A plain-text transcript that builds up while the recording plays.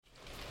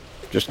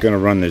Just going to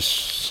run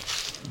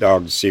this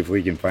dog to see if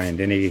we can find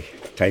any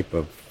type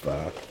of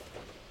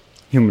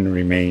human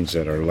remains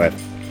that are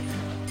left.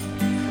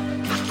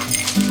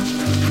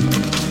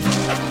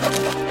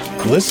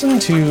 Listen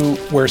to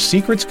Where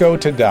Secrets Go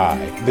to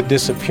Die, The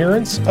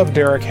Disappearance of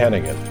Derek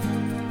Hennigan.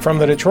 From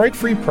the Detroit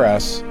Free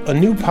Press, a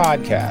new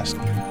podcast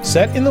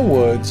set in the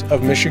woods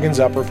of Michigan's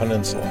Upper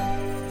Peninsula.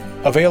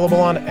 Available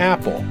on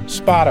Apple,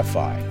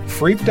 Spotify,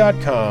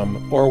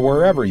 Freep.com, or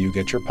wherever you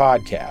get your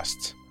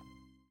podcasts.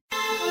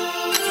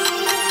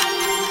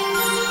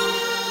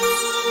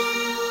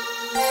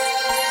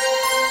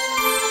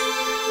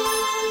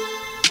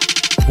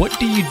 What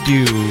do you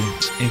do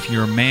if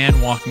you're a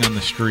man walking on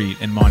the street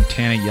and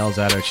Montana yells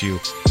out at you,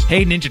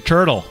 "Hey, Ninja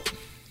Turtle,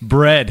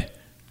 bread"?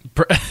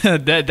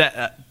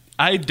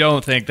 I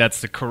don't think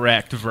that's the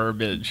correct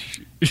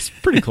verbiage. It's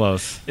pretty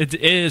close. It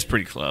is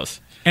pretty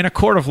close. In a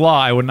court of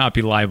law, I would not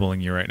be libeling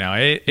you right now.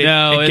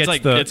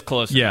 It's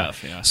close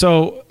enough. Yeah.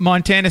 So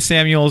Montana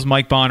Samuels,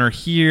 Mike Bonner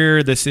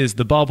here. This is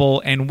The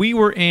Bubble, and we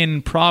were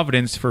in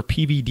Providence for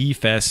PVD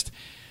Fest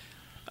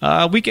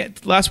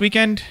last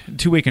weekend,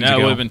 2 weekends ago.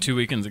 Yeah, it would have been 2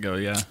 weekends ago,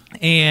 yeah.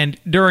 And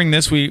during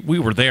this, we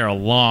were there a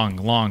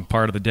long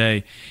part of the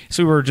day.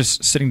 So we were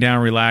just sitting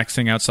down,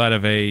 relaxing outside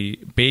of a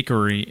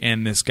bakery,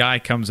 and this guy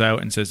comes out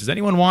and says, "Does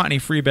anyone want any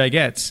free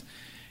baguettes?"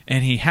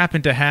 And he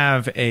happened to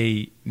have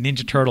a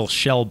Ninja Turtle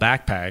shell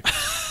backpack.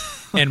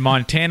 And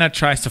Montana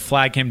tries to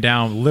flag him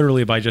down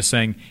literally by just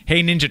saying,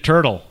 "Hey, Ninja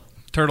Turtle."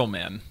 Turtle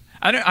man.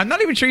 I'm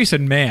not even sure you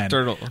said man.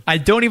 Turtle. I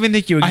don't even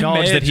think you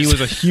acknowledged that he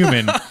was a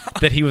human,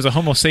 that he was a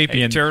Homo sapien.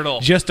 Hey, turtle.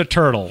 Just a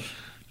turtle.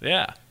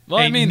 Yeah. Well,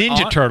 a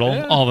ninja turtle.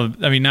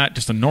 Yeah. Not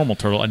just a normal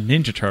turtle, a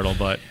ninja turtle,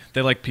 but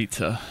they like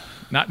pizza.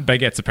 Not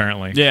baguettes,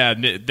 apparently. Yeah,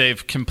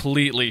 they've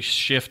completely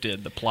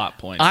shifted the plot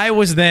points. I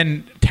was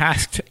then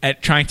tasked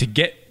at trying to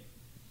get...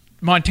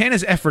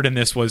 Montana's effort in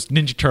this was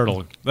Ninja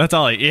Turtle. That's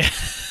all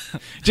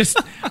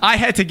I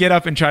had to get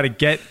up and try to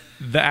get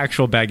the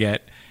actual baguette.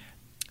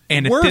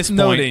 And at this point,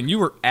 noting, you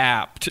were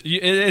apt.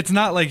 It's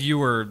not like you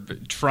were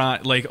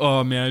trying, like,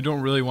 oh man, I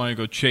don't really want to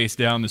go chase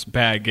down this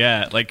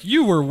baguette. Like,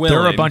 you were willing.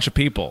 There were a bunch of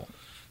people.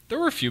 There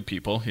were a few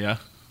people, yeah,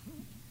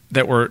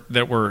 that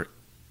were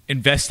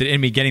invested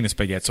in me getting this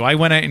baguette. So I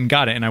went out and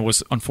got it, and I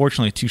was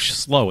unfortunately too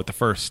slow at the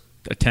first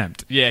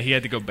attempt. Yeah, he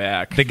had to go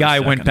back. The guy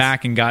went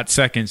back and got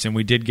seconds, and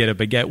we did get a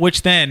baguette,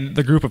 which then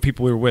the group of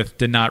people we were with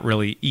did not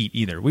really eat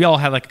either. We all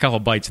had like a couple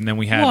bites, and then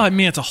we had... Well, I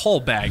mean, it's a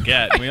whole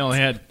baguette. We only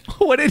had...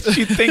 What did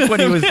you think when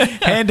he was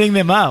handing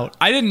them out?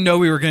 I didn't know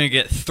we were going to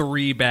get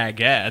 3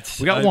 baguettes.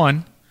 We got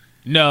one.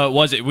 No, it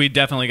wasn't. We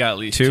definitely got at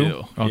least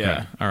 2. Okay.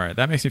 Yeah. All right.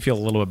 That makes me feel a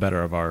little bit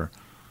better of our...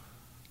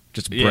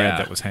 just bread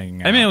that was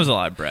hanging out. I mean, it was a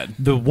lot of bread.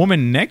 The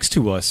woman next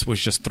to us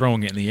was just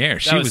throwing it in the air.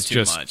 She was too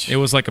just... much. It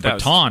was like a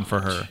baton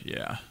for her.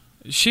 Yeah.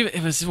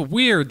 It was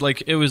weird.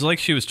 Like, it was like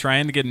she was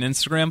trying to get an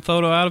Instagram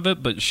photo out of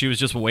it, but she was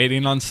just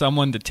waiting on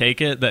someone to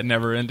take it that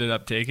never ended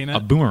up taking it.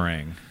 A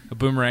boomerang. A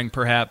boomerang,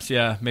 perhaps,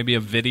 yeah. Maybe a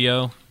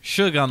video.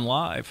 Should have gone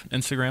live.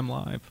 Instagram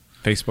Live.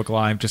 Facebook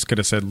Live. Just could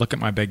have said, "Look at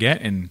my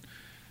baguette," and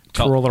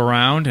twirl it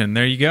around, and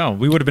there you go.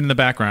 We would have been in the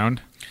background.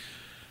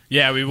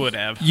 Yeah, we would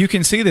have. You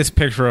can see this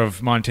picture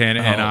of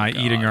Montana and I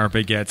eating our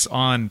baguettes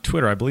on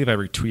Twitter. I believe I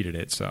retweeted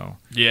it, so...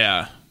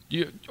 Yeah.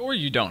 You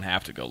don't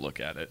have to go look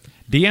at it.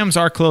 DMs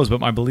are closed,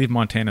 but I believe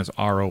Montana's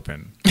are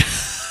open.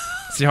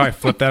 See how I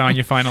flipped that on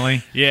you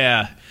finally?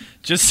 Yeah.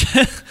 Just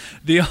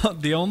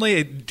the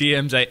only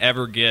DMs I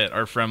ever get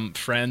are from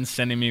friends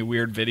sending me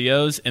weird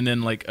videos, and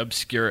then like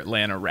obscure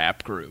Atlanta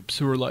rap groups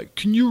who are like,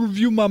 "Can you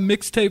review my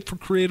mixtape for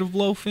Creative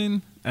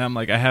Loafing?" And I'm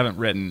like, I haven't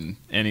written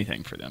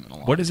anything for them in a long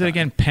time. What is it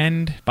again?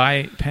 Penned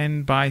by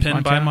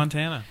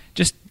Montana.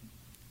 Just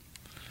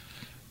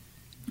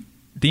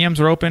DMs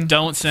are open.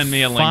 Don't send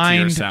me a link to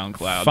your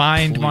SoundCloud.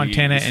 Find please.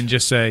 Montana and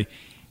just say,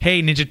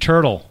 "Hey, Ninja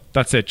Turtle."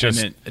 That's it.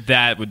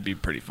 That would be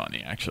pretty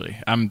funny, actually.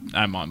 I'm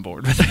on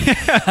board with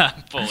that.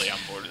 I'm fully on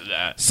board with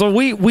that. So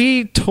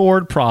we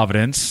toured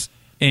Providence,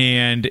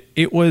 and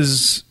it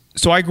was...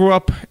 So I grew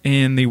up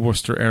in the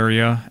Worcester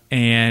area,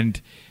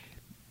 and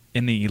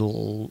in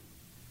the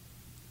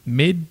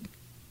mid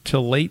to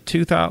late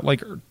 2000,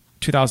 like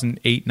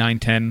 2008, 9,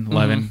 10,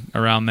 11,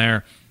 around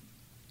there,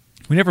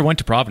 we never went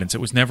to Providence.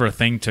 It was never a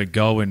thing to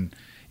go, and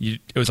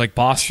it was like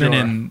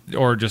Boston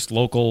or just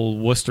local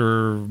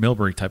Worcester,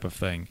 Millbury type of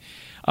thing.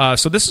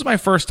 So this is my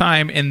first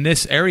time in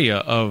this area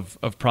of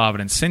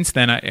Providence. Since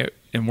then,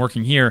 in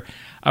working here,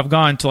 I've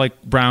gone to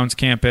like Brown's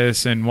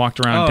campus and walked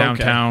around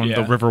downtown,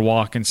 the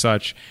Riverwalk and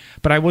such.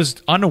 But I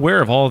was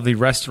unaware of all of the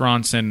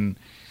restaurants and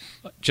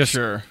just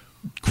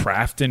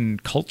craft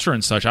and culture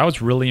and such. I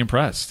was really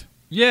impressed.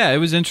 Yeah, it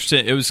was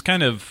interesting. It was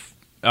kind of,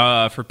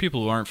 for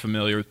people who aren't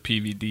familiar with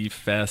PVD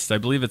Fest, I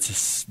believe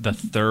it's the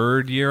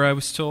 3rd year, I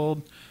was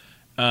told.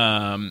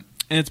 And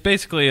it's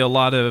basically a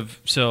lot of,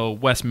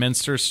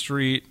 Westminster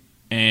Street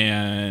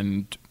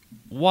and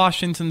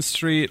Washington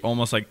Street,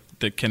 almost like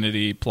the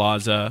Kennedy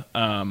Plaza,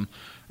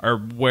 are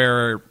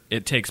where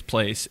it takes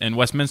place. And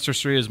Westminster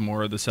Street is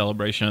more of the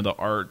celebration of the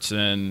arts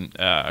and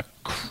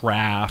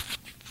craft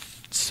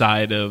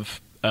side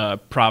of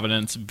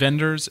Providence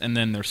vendors, and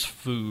then there's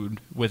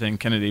food within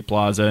Kennedy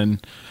Plaza.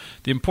 And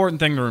the important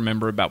thing to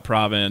remember about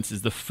Providence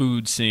is the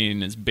food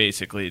scene is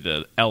basically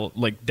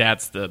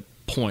that's the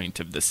point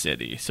of the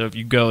city. So if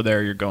you go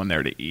there, you're going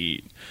there to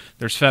eat.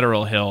 There's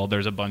Federal Hill.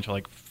 There's a bunch of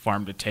like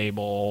farm to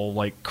table,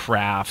 like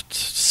craft,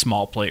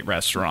 small plate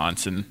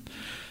restaurants, and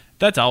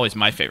that's always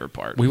my favorite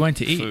part. We went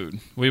to eat. Food.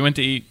 We went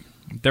to eat.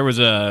 There was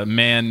a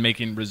man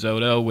making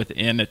risotto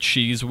within a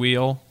cheese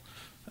wheel.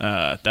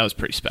 That was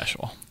pretty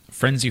special.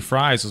 Frenzy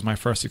Fries was my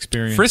first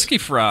experience. Frisky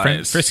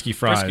Fries. Frisky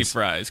Fries. Frisky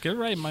Fries. Get it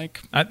right,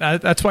 Mike.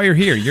 That's why you're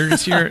here. You're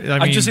just here.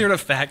 I'm just here to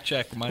fact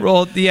check, Mike.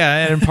 Well,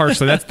 yeah, and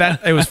partially.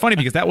 It was funny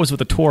because that was what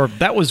the tour.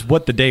 That was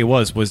what the day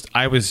was.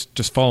 I was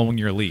just following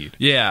your lead.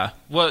 Yeah.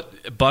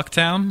 What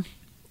Bucktown?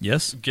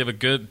 Yes. Give a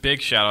good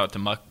big shout out to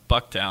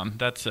Bucktown.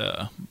 That's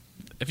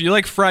if you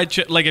like fried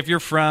chicken, like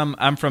if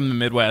I'm from the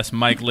Midwest.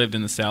 Mike lived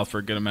in the South for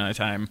a good amount of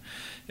time.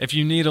 If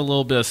you need a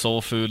little bit of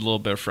soul food, a little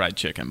bit of fried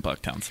chicken,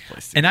 Bucktown's the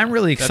place to And go. I'm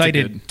really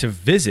excited to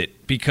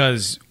visit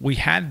because we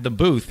had the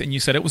booth and you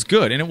said it was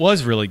good, and it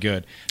was really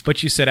good.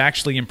 But you said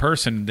actually in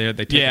person they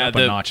take it up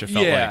a notch. It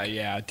felt like,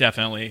 yeah,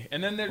 definitely.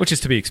 And then which is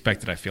to be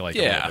expected. I feel like a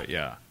little bit,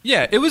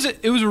 yeah. It was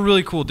a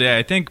really cool day.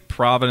 I think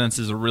Providence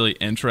is a really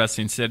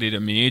interesting city to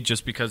me,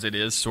 just because it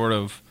is sort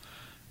of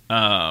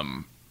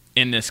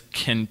in this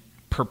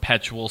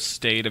perpetual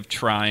state of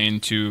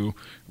trying to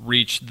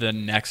reach the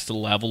next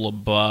level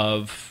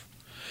above.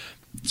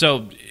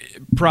 So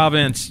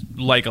Providence,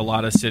 like a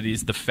lot of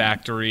cities, the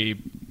factory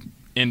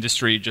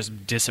industry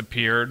just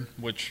disappeared,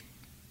 which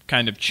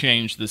kind of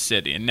changed the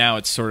city. And now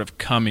it's sort of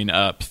coming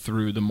up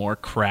through the more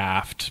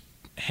craft,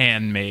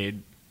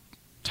 handmade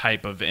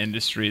type of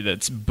industry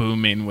that's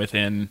booming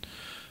within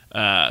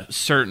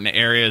certain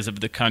areas of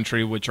the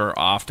country, which are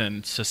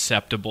often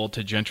susceptible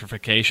to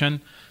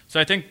gentrification. So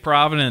I think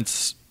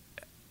Providence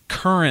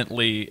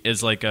currently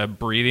is like a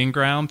breeding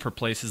ground for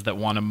places that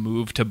want to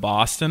move to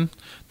Boston.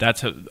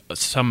 That's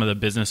some of the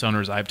business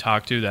owners I've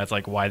talked to. That's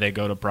like why they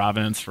go to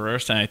Providence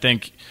first. And I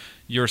think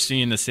you're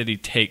seeing the city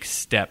take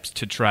steps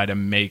to try to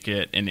make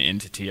it an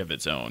entity of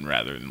its own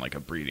rather than like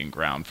a breeding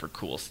ground for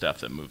cool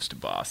stuff that moves to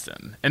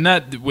Boston. And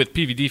that with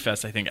PVD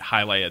Fest, I think it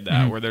highlighted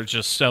that, where there's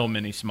just so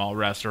many small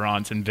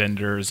restaurants and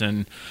vendors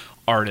and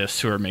artists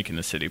who are making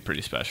the city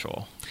pretty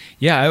special.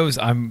 Yeah,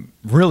 I'm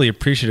really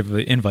appreciative of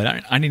the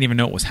invite. I didn't even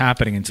know it was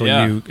happening until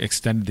you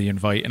extended the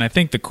invite. And I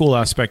think the cool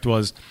aspect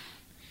was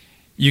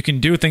you can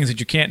do things that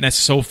you can't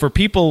necessarily. So for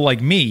people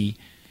like me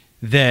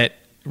that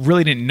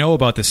really didn't know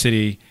about the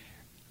city,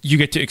 you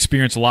get to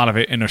experience a lot of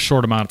it in a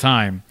short amount of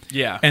time.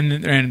 Yeah.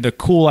 And the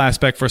cool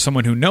aspect for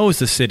someone who knows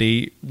the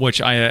city,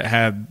 which I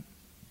have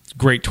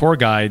great tour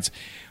guides,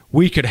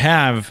 we could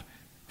have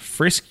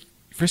frisky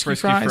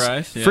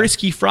fries? Yeah.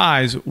 Frisky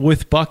fries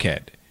with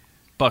Buckhead.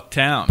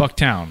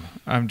 Bucktown.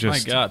 I'm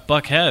just... My God.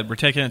 Buckhead. We're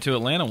taking it to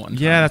Atlanta one time.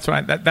 Yeah, that's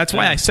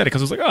why I said it,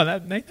 because I was like, oh,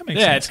 that makes sense.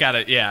 Yeah, it's got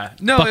it. Yeah.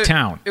 No,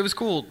 Bucktown. It was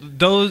cool.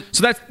 So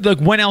that's like,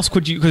 when else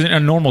could you... Because in a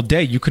normal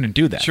day, you couldn't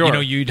do that. Sure. You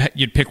know,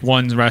 you'd pick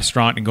one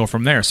restaurant and go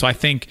from there. So I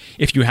think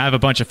if you have a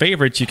bunch of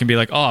favorites, you can be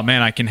like, oh,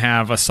 man, I can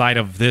have a side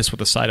of this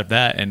with a side of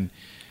that, and...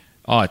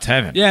 Oh, it's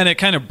heaven. Yeah, and it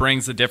kind of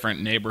brings the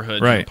different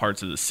neighborhoods right. and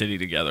parts of the city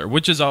together,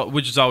 which is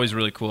always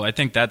really cool. I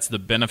think that's the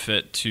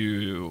benefit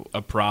to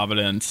a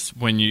Providence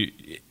when you...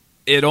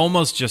 It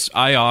almost just...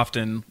 I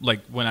often,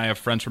 like, when I have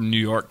friends from New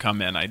York come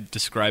in, I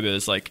describe it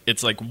as, like,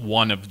 it's like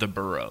one of the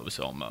boroughs,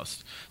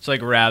 almost. It's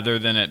like, rather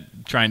than it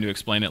trying to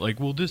explain it like,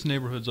 well, this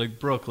neighborhood's like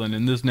Brooklyn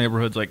and this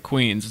neighborhood's like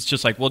Queens, it's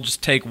just like, well,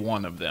 just take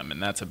one of them,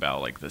 and that's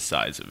about, like, the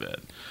size of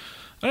it.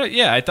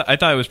 I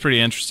thought it was pretty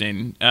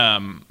interesting.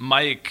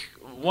 Mike...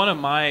 One of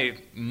my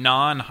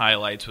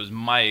non-highlights was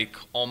Mike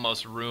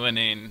almost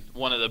ruining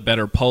one of the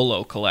better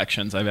polo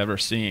collections I've ever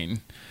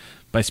seen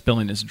by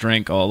spilling his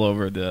drink all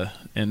over the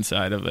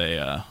inside of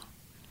a...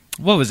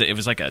 what was it? It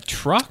was like a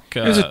truck?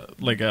 It was a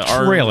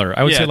trailer.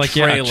 I would say like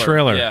a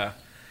trailer. Yeah.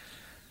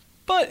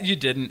 But you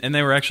didn't, and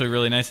they were actually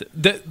really nice.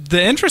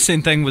 The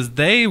interesting thing was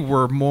they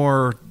were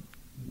more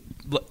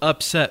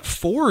upset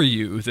for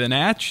you than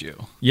at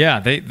you. Yeah,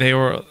 they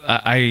were...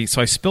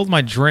 So I spilled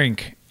my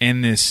drink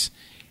in this...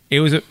 It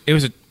was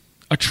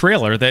a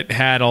trailer that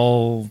had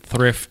all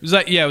thrift.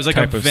 It was like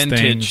a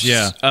vintage,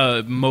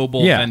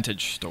 mobile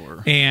vintage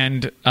store.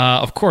 And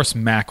of course,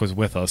 Mac was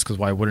with us because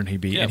why wouldn't he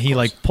be? Yeah, and he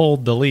like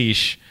pulled the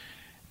leash,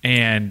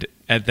 and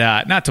at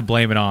that, not to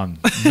blame it on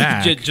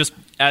Mac, just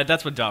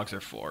that's what dogs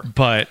are for.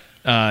 But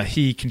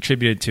he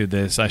contributed to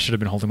this. I should have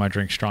been holding my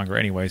drink stronger,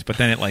 anyways. But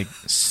then it like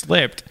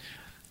slipped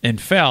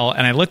and fell,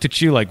 and I looked at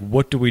you like,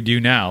 "What do we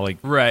do now?" Like,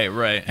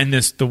 right. And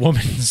the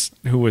woman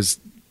who was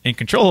in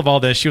control of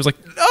all this, she was like,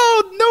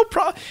 "Oh, no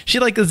problem." She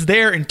like was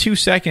there in 2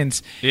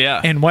 seconds,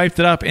 and wiped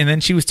it up. And then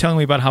she was telling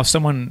me about how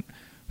someone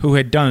who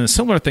had done a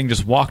similar thing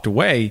just walked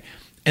away.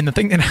 And the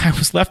thing that I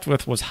was left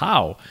with was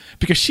how,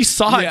 because she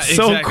saw it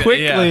so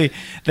quickly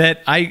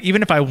that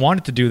even if I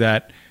wanted to do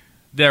that,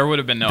 there would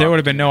have been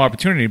no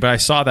opportunity. But I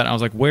saw that and I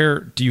was like, "Where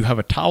do you have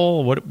a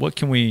towel? What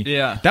can we?"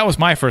 Yeah, that was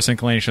my first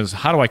inclination: is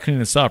how do I clean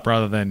this up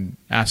rather than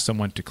ask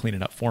someone to clean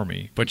it up for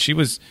me. But she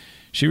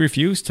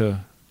refused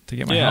to to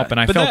get my help, and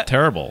I felt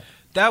terrible.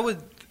 That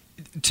would,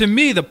 to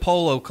me, the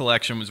polo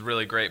collection was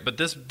really great. But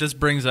this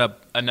brings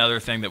up another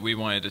thing that we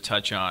wanted to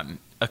touch on.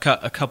 A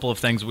couple of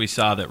things we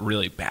saw that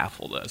really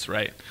baffled us.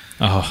 Right?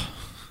 Oh,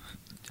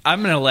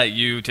 I'm going to let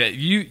you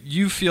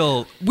you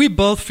feel. We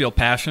both feel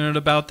passionate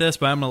about this,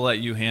 but I'm going to let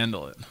you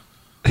handle it.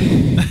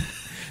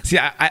 See,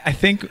 I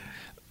think,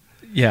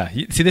 yeah.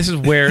 See, this is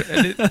where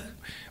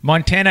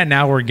Montana.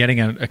 Now we're getting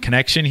a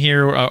connection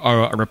here,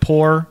 a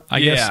rapport. I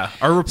guess. Yeah,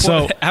 our rapport.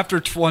 So, after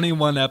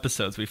 21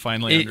 episodes, we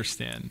finally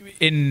understand.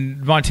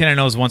 In Montana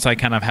knows once I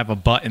kind of have a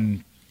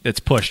button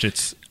that's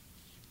pushed,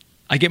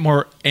 I get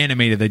more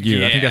animated than you.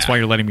 Yeah. I think that's why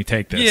you're letting me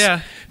take this. Yeah.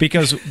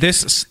 Because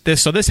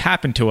this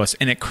happened to us,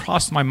 and it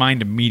crossed my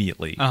mind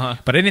immediately. Uh-huh.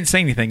 But I didn't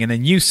say anything, and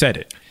then you said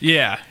it.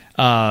 Yeah.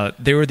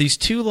 There were these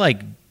two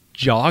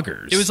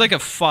joggers. It was like a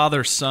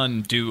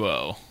father-son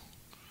duo.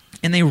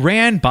 And they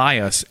ran by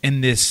us in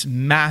this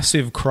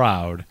massive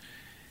crowd,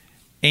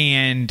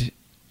 and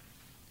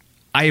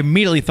I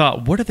immediately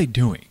thought, what are they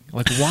doing?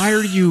 Why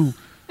are you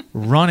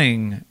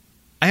running?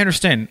 I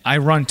understand. I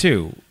run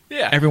too.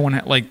 Yeah. Everyone,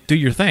 do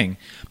your thing.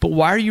 But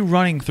why are you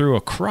running through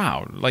a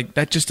crowd?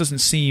 That just doesn't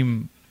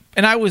seem...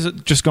 And I was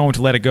just going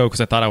to let it go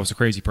because I thought I was a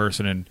crazy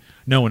person and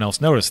no one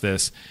else noticed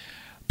this.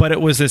 But it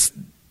was this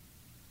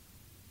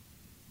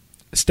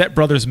Step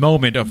Brothers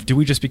moment of, do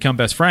we just become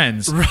best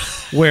friends?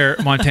 Where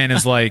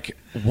Montana's like,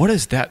 what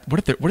is that?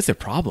 What is their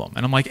problem?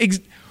 And I'm like,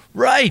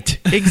 right,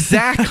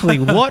 exactly.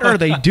 What are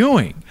they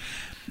doing?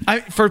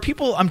 For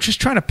people, I'm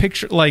just trying to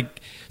picture,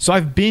 so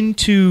I've been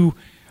to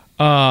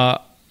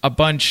a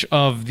bunch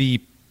of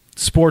the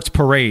sports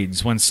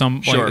parades when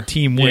a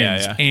team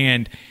wins,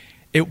 and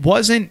it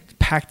wasn't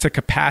packed to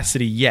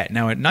capacity yet.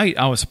 Now at night,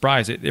 I was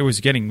surprised it was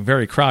getting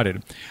very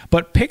crowded.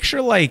 But picture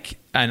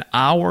an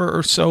hour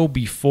or so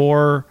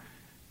before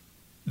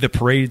the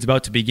parade's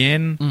about to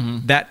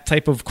begin, that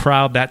type of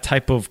crowd, that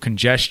type of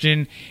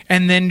congestion,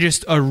 and then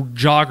just a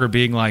jogger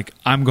being like,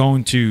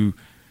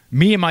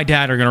 me and my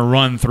dad are going to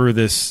run through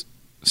this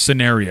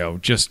scenario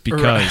just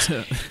because.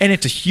 And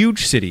it's a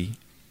huge city.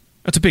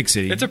 It's a big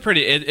city. It's a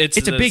pretty. It's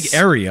a big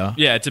area.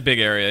 Yeah, it's a big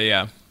area.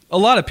 Yeah, a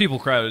lot of people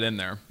crowded in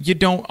there. You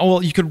don't.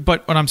 Well, you could.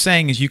 But what I'm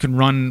saying is, you can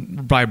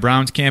run by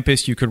Brown's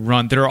campus. You could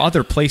run. There are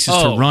other places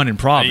to run in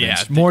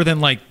Providence, more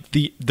than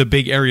the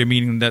big area.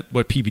 Meaning that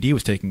what PBD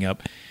was taking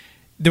up.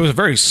 There was a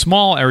very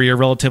small area,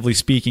 relatively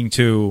speaking.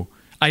 To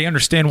I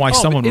understand why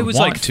someone would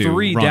want to. It was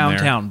 3 run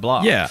downtown there.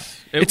 blocks. Yeah,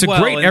 it's a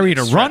great area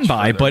to run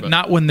by, but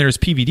not when there's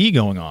PBD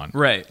going on.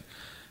 Right.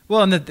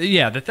 Well,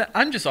 and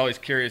I'm just always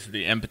curious of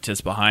the impetus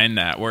behind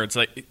that, where it's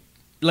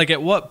like at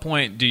what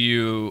point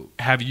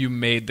have you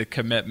made the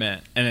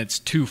commitment and it's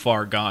too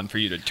far gone for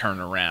you to turn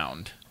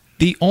around?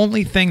 The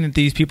only thing that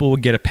these people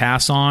would get a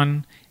pass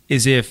on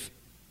is if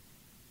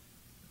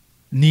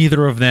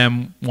neither of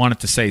them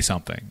wanted to say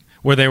something,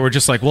 where they were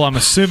just like, well, I'm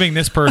assuming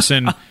this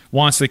person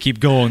wants to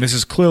keep going. This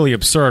is clearly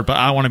absurd, but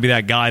I want to be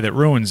that guy that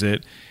ruins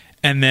it.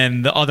 And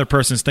then the other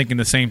person's thinking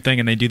the same thing,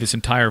 and they do this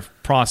entire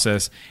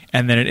process,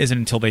 and then it isn't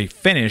until they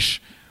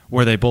finish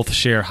where they both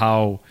share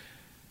how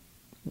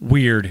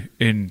weird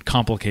and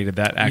complicated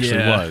that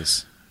actually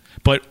was.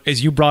 But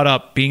as you brought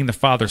up, being the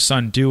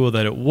father-son duo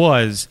that it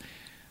was,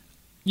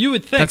 you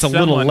would think that's a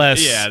little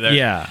less.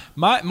 Yeah.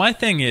 My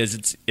thing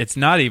is, it's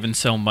not even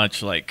so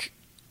much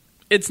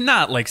it's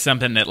not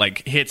something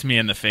that hits me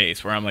in the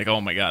face where I'm like, oh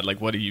my God,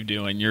 what are you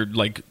doing? You're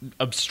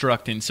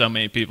obstructing so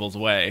many people's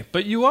way.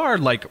 But you are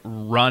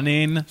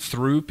running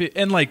through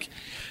and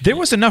there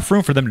was enough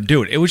room for them to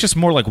do it. It was just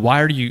more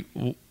why do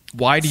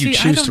you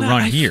choose to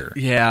run here?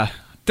 Yeah.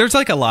 There's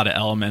a lot of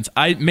elements.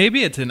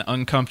 Maybe it's an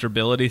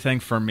uncomfortability thing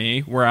for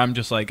me where I'm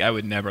just I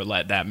would never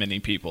let that many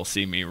people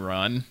see me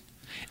run.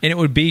 And it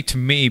would be to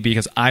me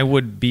because I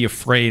would be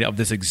afraid of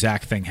this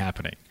exact thing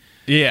happening.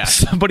 Yeah.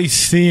 Somebody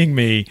seeing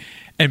me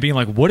and being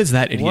like, what is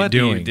that idiot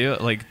doing?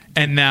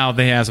 And now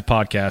they has a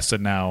podcast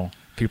and now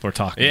people are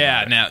talking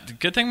about it. Now,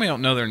 good thing we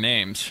don't know their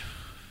names.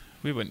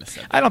 We wouldn't have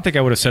said that. I don't think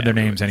I would have said their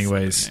names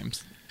anyways.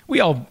 We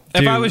all do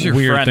If I was your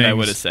friend, things. I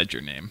would have said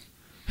your name.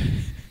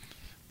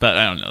 But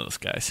I don't know those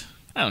guys.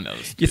 I don't know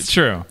those dudes. It's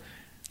true.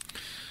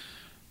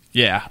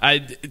 Yeah,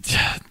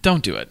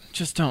 don't do it.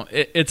 Just don't.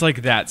 It's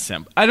that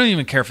simple. I don't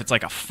even care if it's a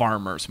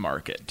farmer's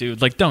market, dude.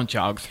 Don't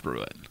jog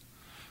through it.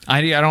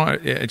 I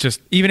don't.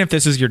 Just even if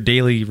this is your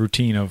daily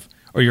routine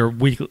or your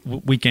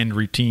weekend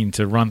routine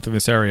to run through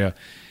this area,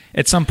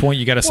 at some point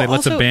you got to say,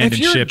 let's abandon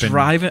ship and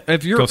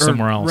go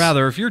somewhere else.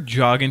 Rather, if you're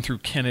jogging through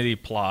Kennedy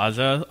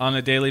Plaza on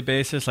a daily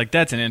basis,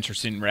 that's an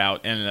interesting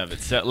route in and of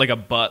itself.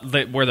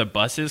 Where the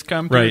buses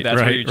come through,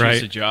 that's where you choose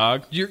to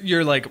jog.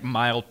 You're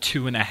mile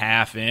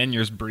 2.5 in,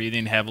 you're just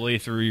breathing heavily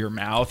through your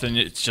mouth, and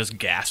it's just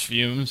gas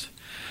fumes.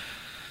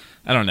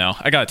 I don't know.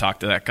 I got to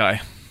talk to that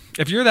guy.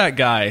 If you're that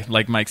guy,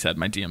 like Mike said,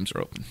 my DMs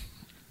are open.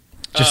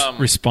 Just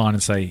respond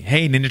and say,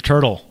 hey, Ninja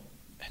Turtle.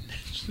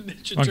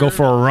 Want to go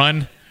for a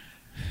run?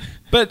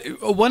 But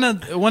one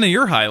of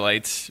your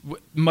highlights,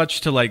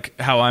 much to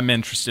how I'm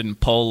interested in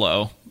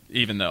polo,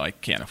 even though I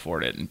can't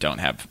afford it and don't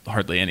have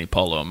hardly any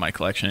polo in my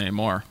collection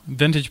anymore,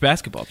 vintage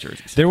basketball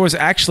jerseys. There was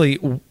actually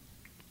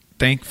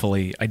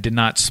thankfully, I did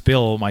not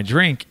spill my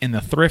drink in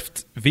the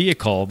thrift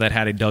vehicle that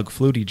had a Doug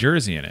Flutie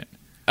jersey in it.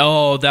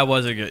 Oh, that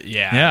was a good.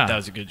 Yeah, that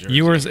was a good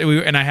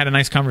jersey. And I had a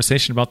nice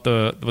conversation about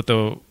with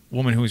the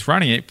woman who was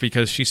running it,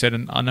 because she said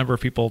a number of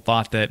people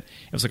thought that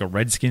it was like a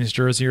Redskins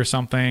jersey or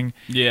something.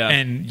 Yeah,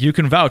 and you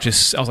can vouch.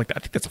 I was like, I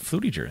think that's a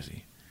Flutie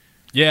jersey.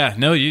 Yeah,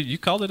 no, you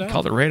called it out.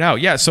 Called it right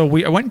out. Yeah, so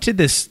I went to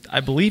this. I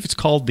believe it's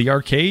called the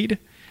Arcade.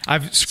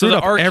 I've screwed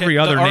up every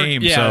other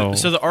name. Yeah,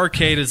 so the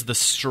Arcade is the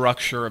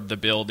structure of the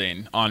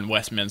building on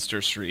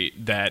Westminster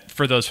Street that,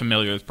 for those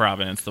familiar with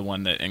Providence, the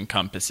one that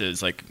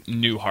encompasses like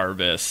New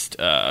Harvest,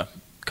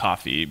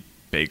 coffee,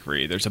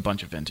 bakery. There's a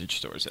bunch of vintage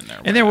stores in there.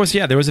 And there was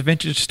a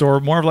vintage store,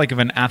 more of like of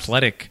an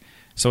athletic.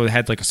 So it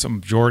had like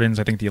some Jordans.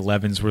 I think the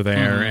 11s were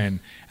there, and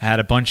it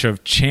had a bunch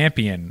of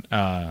Champion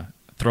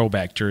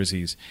throwback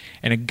jerseys.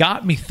 And it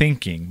got me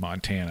thinking,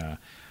 Montana.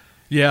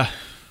 Yeah,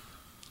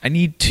 I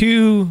need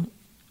 2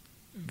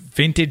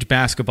 vintage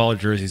basketball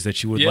jerseys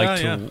that you would like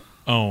to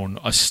own: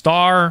 a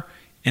star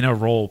and a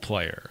role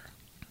player.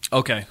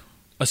 Okay,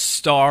 a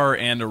star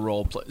and a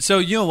role player. So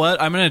you know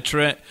what? I'm going to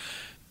try.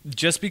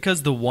 Just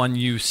because the one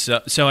you saw,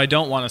 so I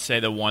don't want to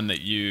say the one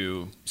that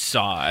you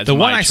saw as the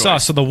one my I choice. saw.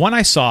 So the one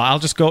I saw, I'll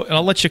just go.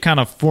 I'll let you kind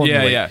of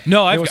formulate. Yeah.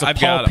 No, there was a I've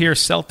Paul got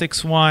Pierce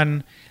Celtics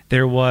one.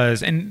 There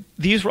was, and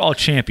these were all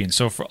champions.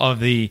 So of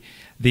the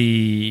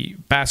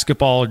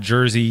basketball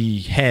jersey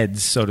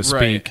heads, so to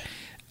speak. Right.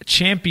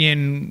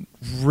 Champion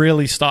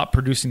really stopped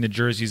producing the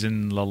jerseys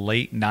in the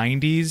late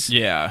 90s.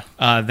 Yeah.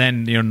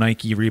 Then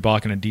Nike,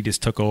 Reebok, and Adidas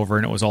took over,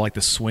 and it was all like the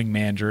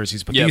swingman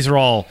jerseys. But Yep. these are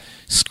all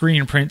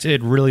screen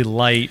printed, really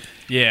light.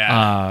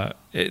 Yeah.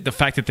 The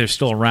fact that they're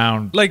still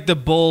around, Like the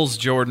Bulls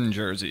Jordan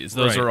jerseys.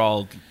 Those Right. are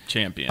all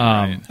champion,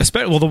 right?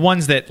 Especially the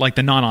ones that like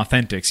the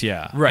non-authentics,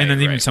 yeah, Right, and then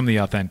even right. some of the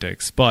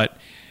authentics. But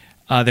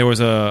there was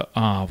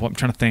I'm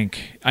trying to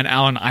think, an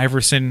Allen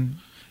Iverson.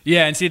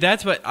 Yeah, and see,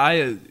 that's what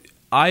I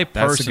That's a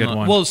personally... good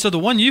one. Well, so the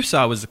one you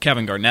saw was the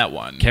Kevin Garnett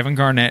one. Kevin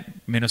Garnett,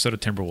 Minnesota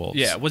Timberwolves.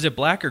 Yeah, was it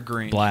black or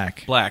green?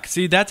 Black. Black.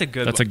 See, that's a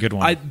good That's a good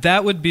one.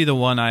 That would be the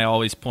one I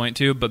always point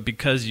to, but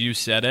because you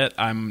said it,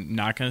 I'm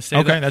not going to say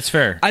that. Okay, that's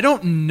fair. I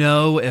don't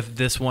know if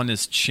this one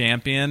is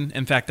champion.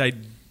 In fact, I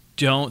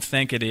don't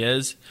think it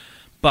is.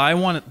 But I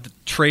want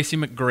Tracy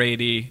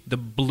McGrady, the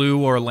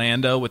blue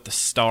Orlando with the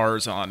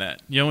stars on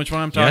it. You know which one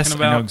I'm talking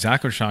about? I know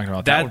exactly what you're talking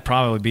about. That would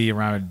probably be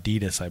around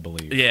Adidas, I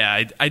believe.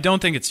 Yeah, I don't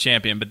think it's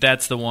champion, but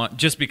that's the one,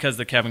 just because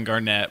the Kevin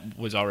Garnett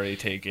was already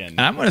taken.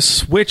 And I'm going to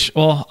switch.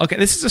 Well, okay,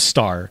 this is a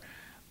star.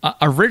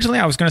 Originally,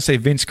 I was going to say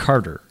Vince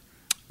Carter,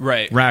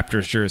 Right.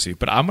 Raptors jersey,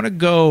 but I'm going to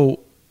go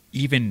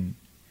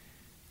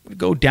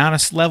down a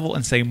level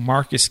and say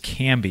Marcus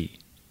Camby,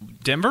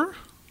 Denver?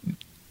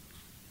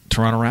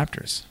 Toronto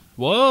Raptors.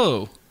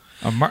 Whoa.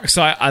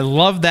 So I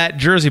love that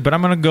jersey, but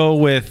I'm going to go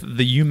with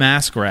the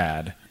UMass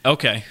grad,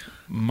 Okay.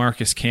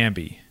 Marcus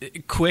Camby.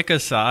 Quick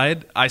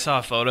aside, I saw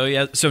a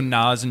photo. So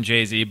Nas and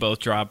Jay-Z both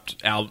dropped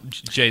out.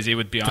 Jay-Z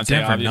with The Beyonce,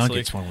 Denver obviously.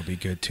 Nuggets one would be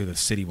good too, the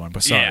city one.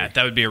 But sorry. Yeah,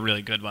 that would be a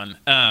really good one.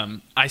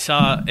 I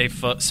saw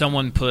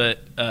someone put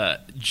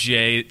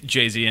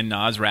Jay-Z and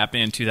Nas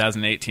rapping in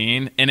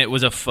 2018, and it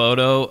was a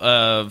photo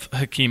of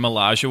Hakeem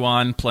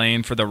Olajuwon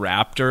playing for the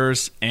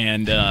Raptors,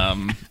 and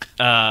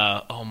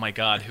oh my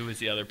God, who was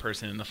the other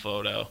person in the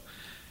photo?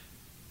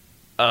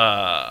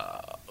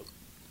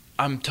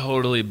 I'm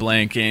totally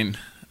blanking.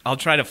 I'll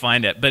try to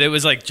find it. But it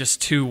was like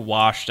just 2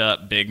 washed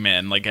up big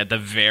men, like at the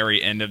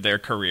very end of their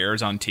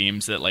careers on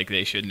teams that like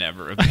they should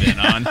never have been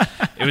on.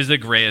 It was the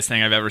greatest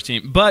thing I've ever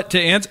seen. But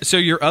to answer, so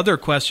your other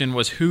question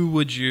was who's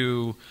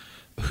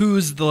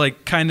the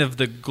like kind of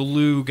the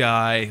glue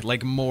guy,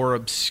 like more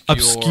obscure?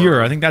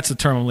 Obscure. I think that's the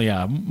term.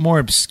 Yeah, more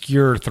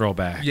obscure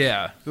throwback.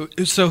 Yeah.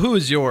 So who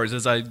is yours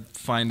as I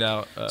find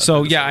out?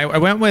 I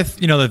went with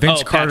the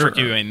Vince Carter. Patrick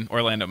Ewing,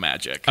 Orlando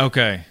Magic.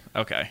 Okay.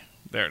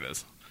 There it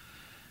is.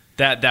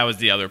 That was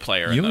the other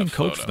player. Ewing in the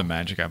coached photo. the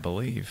Magic, I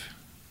believe.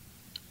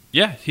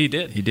 Yeah, he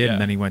did. He did, Yeah.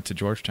 and then he went to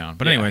Georgetown.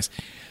 But Yeah. anyways,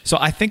 so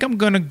I think I'm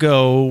going to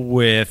go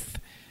with...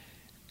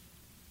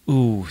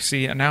 Ooh,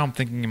 see, now I'm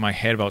thinking in my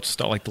head about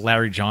like the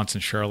Larry Johnson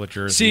Charlotte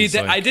jersey. See,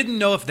 I didn't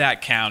know if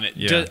that counted.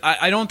 Yeah.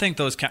 I don't think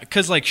those count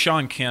because, like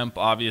Sean Kemp,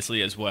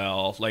 obviously as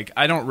well. Like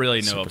I don't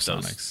really know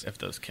Supersonics. if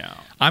those count.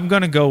 I'm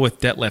going to go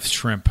with Detlef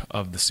Shrimp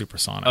of the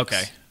Supersonics.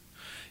 Okay,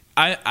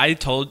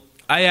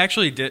 I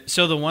actually did.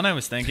 So the one I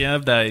was thinking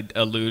of that I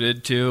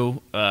alluded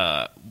to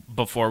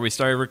before we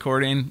started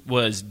recording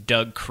was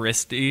Doug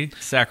Christie,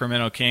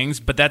 Sacramento Kings,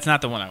 but that's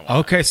not the one I want.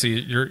 Okay, so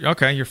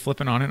you're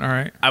flipping on it. All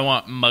right. I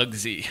want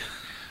Muggsy.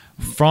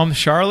 From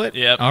Charlotte?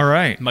 Yep. All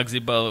right.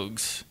 Muggsy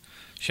Bogues.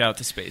 Shout out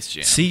to Space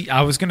Jam. See,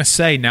 I was gonna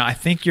say. Now, I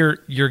think you're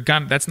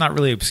gone. That's not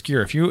really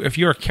obscure. If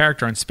you're a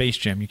character on Space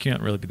Jam, you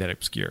can't really be that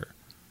obscure.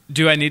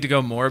 Do I need to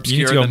go more You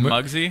need obscure to go than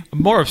Muggsy?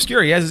 More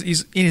obscure.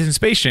 He's in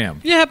Space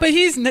Jam. Yeah, but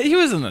he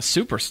wasn't a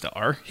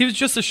superstar. He was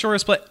just the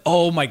shortest play.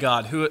 Oh my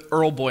God,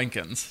 Earl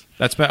Boykins.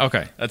 That's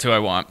okay. That's who I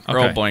want. Okay.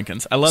 Earl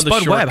Boykins. I love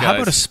Spud the short Webb. guys. How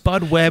about a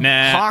Spud Webb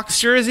Hawks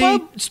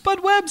jersey? Spud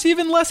Webb's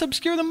even less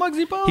obscure than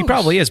Muggsy Bogues. He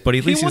probably is, but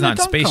at least He he's won on a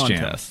dunk Space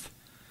Jam. contest.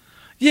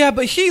 Yeah,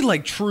 but he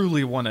like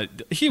truly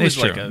wanted. He was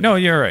It's like true. a No,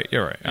 you're right.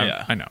 You're right.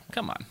 Yeah. I know.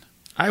 Come on,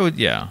 I would.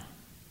 Yeah.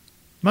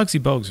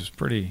 Muggsy Bogues was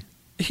pretty.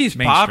 he's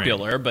Mainstream.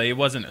 popular, but he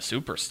wasn't a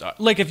superstar.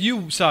 Like if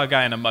you saw a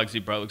guy in a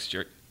Muggsy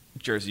Bogues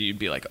jersey, you'd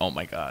be like, "Oh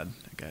my god,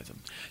 that guy's a."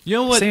 You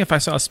know what? Same if I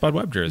saw a Spud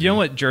Webb jersey. You know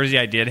what jersey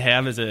I did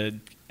have as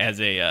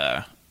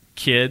a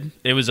kid?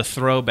 It was a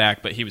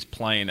throwback, but he was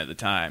playing at the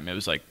time. It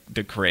was like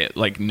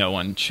like no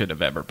one should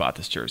have ever bought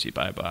this jersey,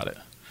 but I bought it.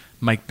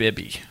 Mike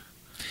Bibby.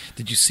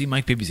 Did you see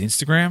Mike Bibby's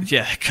Instagram?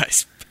 Yeah, that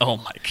guy's. Oh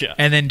my god.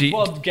 And then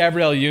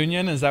Gabrielle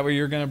Union, is that what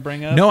you're going to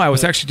bring up? no, I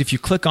was actually. If you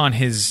click on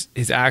his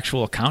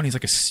actual account, he's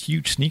like a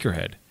huge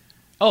sneakerhead.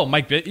 Oh,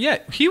 Mike Bibby. Yeah,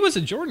 he was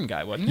a Jordan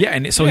guy, wasn't he? Yeah,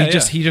 and so Yeah,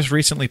 he just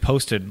recently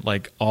posted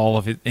like all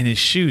of it in his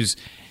shoes.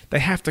 They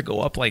have to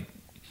go up like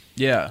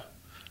Yeah.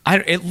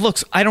 it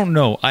looks. I don't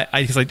know.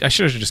 I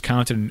should have just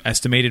counted and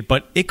estimated,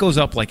 but it goes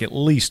up like at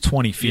least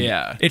 20 feet.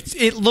 Yeah.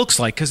 it looks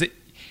like because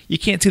you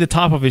can't see the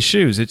top of his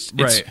shoes. It's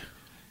Right.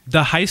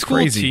 The high school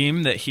crazy.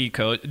 team that he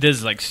coached, this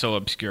is like so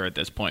obscure at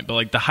this point, but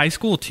like the high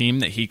school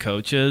team that he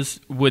coaches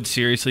would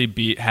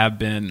seriously have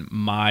been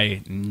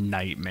my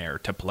nightmare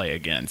to play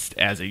against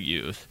as a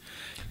youth.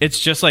 It's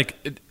just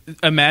like,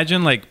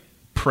 imagine like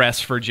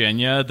Press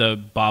Virginia, the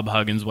Bob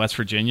Huggins West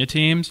Virginia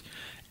teams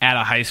at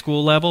a high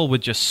school level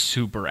with just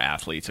super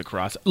athletes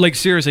across. Like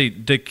seriously,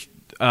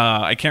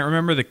 I can't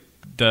remember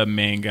the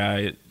main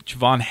guy,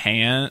 Javon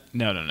Hand.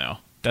 No.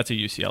 That's a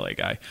UCLA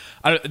guy.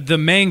 The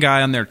main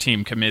guy on their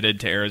team committed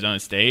to Arizona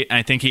State, and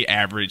I think he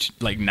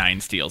averaged like 9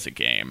 steals a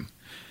game.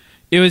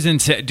 It was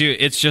insane, dude.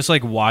 It's just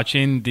like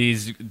watching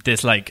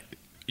this like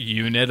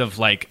unit of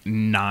like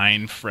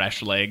 9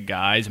 fresh leg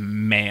guys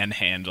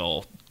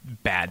manhandle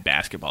bad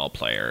basketball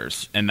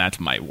players, and that's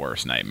my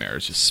worst nightmare.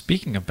 It's just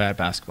Speaking of bad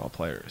basketball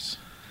players,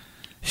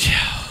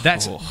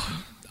 that's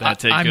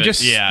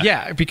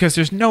yeah, because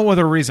there's no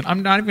other reason.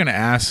 I'm not even going to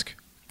ask.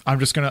 I'm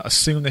just going to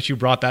assume that you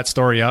brought that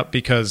story up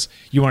because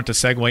you wanted to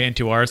segue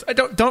into ours.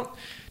 Don't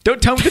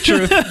tell me the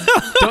truth.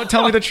 Don't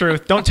tell me the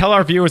truth. Don't tell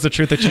our viewers the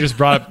truth that you just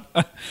brought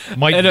up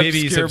Mike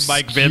Bibby's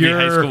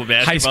obscure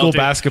high school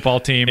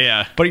basketball team.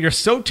 Yeah. But you're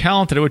so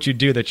talented at what you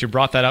do that you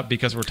brought that up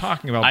because we're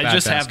talking about I bad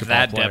just have basketball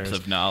that players.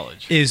 depth of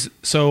knowledge.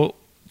 So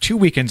 2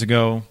 weekends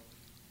ago,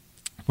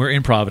 we're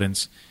in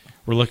Providence.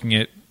 We're looking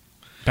at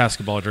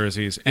basketball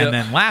jerseys. And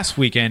then last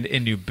weekend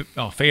in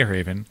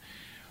Fairhaven,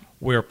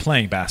 we're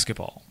playing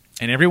basketball.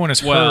 And everyone has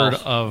heard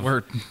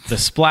of the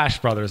Splash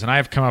Brothers, and I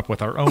have come up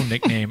with our own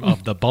nickname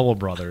of the Bubble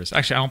Brothers.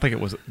 Actually, I don't think it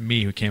was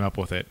me who came up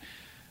with it.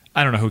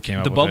 I don't know who came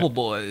up with it. The Bubble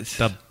Boys.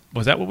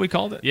 Was that what we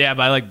called it? Yeah,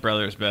 but I like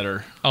Brothers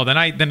better. Oh, then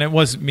it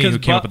was me who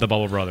came up with the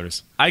Bubble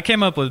Brothers. I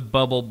came up with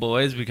Bubble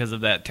Boys because of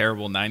that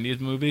terrible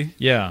 90s movie.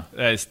 Yeah.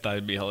 I just thought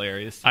it'd be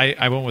hilarious.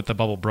 I went with the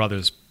Bubble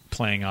Brothers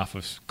playing off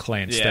of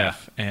Clay and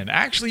Steph. And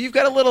actually, you've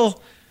got a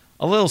little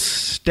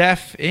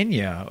Steph in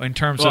you in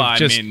terms of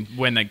just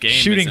when the game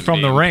shooting isn't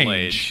from the being range.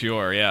 played,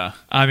 sure, yeah.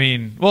 I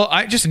mean,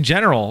 just in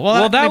general. Well,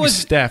 that that was was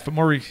Steph, but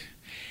more.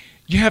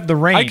 You have the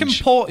range. I can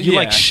pull. You yeah.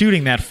 like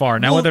shooting that far.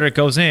 Now, whether it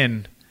goes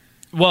in,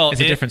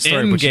 it's a different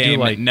story. In But you do game,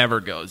 like it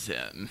never goes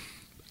in.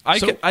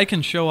 I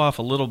can show off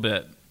a little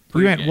bit.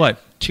 we went pregame.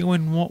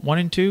 what 1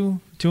 and 2,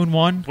 2 and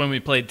 1. When we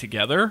played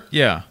together?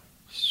 Yeah.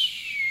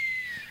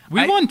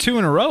 We won 2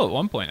 in a row at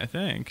one point, I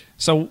think.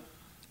 So.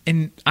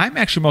 And I'm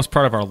actually most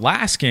proud of our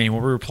last game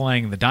where we were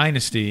playing the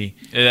Dynasty.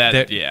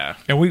 Yeah.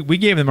 And we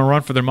gave them a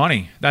run for their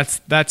money.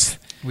 That's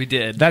We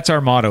did. That's our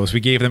mottos.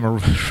 We gave them a run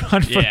for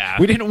Yeah.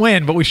 We didn't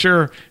win, but we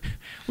sure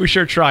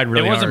tried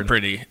really hard. It wasn't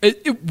pretty.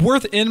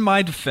 Worth in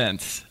my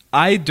defense,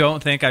 I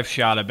don't think I've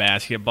shot a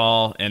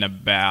basketball in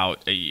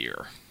about a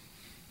year.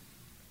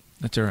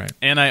 That's all right.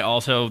 And I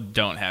also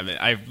don't have it.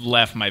 I've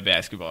left my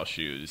basketball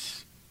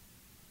shoes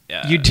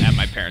You did. at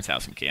my parents'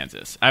 house in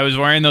Kansas. I was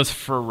wearing those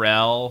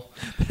Pharrell.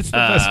 That's the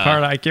best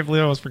part. I can't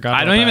believe I almost forgot. I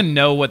about don't that. even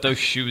know what those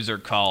shoes are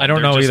called. I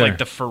don't They're know just either. like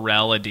the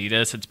Pharrell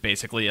Adidas. It's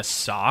basically a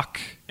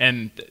sock.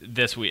 And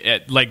this week,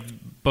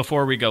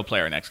 before we go play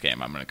our next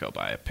game, I'm going to go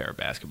buy a pair of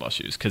basketball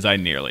shoes because I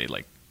nearly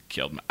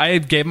killed. I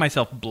gave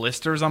myself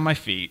blisters on my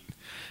feet.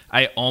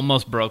 I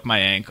almost broke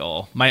my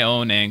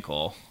own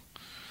ankle.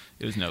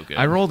 It was no good.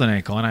 I rolled an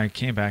ankle and I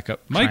came back up.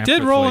 Mike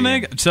did roll an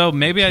ankle, so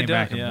maybe I came did.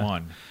 back and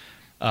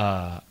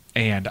won.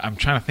 And I'm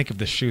trying to think of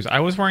the shoes. I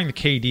was wearing the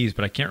KDs,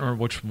 but I can't remember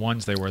which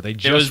ones they were. They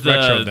just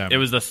retroed them. It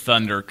was the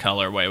Thunder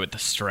colorway with the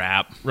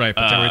strap. Right,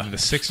 but they were either the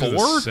 6s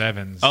or the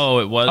 7s. Oh,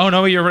 it was? Oh,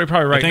 no, you're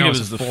probably right. I think no, it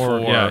was the 4. 4.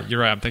 Yeah, you're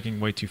right. I'm thinking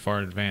way too far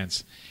in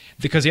advance.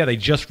 Because, they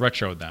just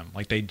retroed them.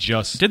 Like, they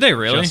just... Did they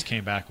really? Just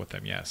came back with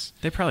them, yes.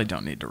 They probably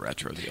don't need to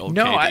retro the old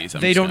No, KDs.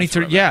 they don't need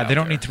to... Yeah, they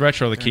don't need to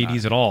retro the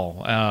KDs at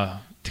all.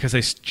 Because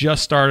they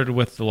just started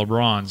with the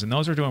LeBrons, and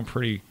those are doing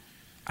pretty...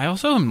 I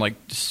also am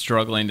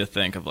struggling to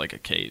think of a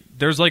K.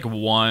 There's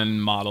one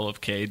model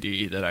of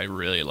KD that I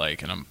really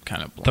like, and I'm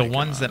kind of blanking The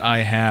ones that I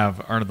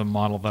have are the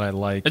model that I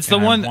like. It's the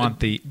one. I want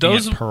the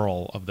Ant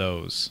Pearl of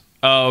those.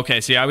 Oh,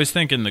 okay. See, I was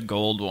thinking the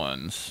gold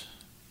ones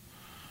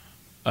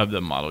of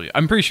the model.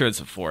 I'm pretty sure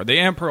it's a 4. The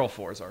Ant Pearl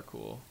 4s are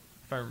cool.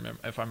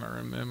 If I'm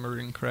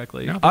remembering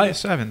correctly. No, the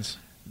 7s.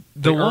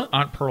 The one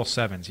on Pearl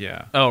 7s,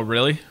 yeah. Oh,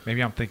 really?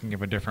 Maybe I'm thinking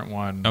of a different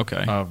one.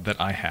 Okay. That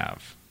I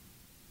have.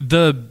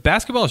 The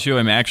basketball shoe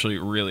I'm actually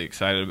really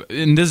excited about,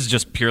 and this is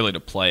just purely to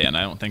play, and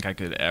I don't think I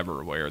could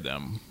ever wear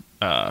them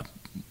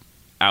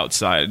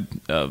outside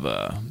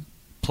of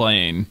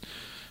playing,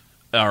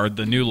 are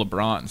the new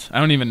LeBrons. I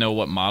don't even know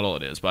what model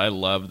it is, but I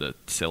love the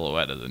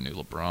silhouette of the new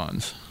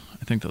LeBrons.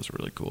 I think those are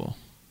really cool.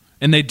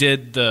 And they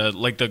did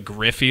the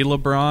Griffey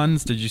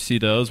LeBrons. Did you see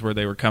those where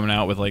they were coming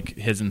out with like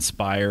his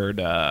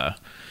inspired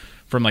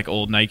from like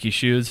old Nike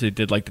shoes? They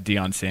did like the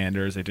Deion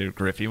Sanders. They did a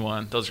Griffey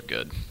one. Those are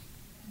good.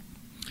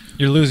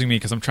 You're losing me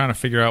because I'm trying to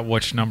figure out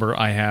which number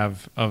I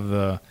have of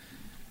the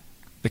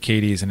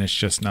KDs, and it's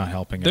just not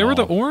helping. They were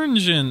the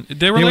orange and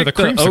they were the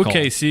creamsicle.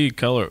 OKC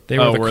color. They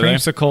were the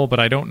creamsicle, but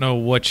I don't know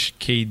which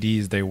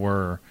KDs they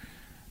were.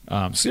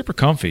 Super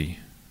comfy.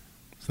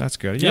 So that's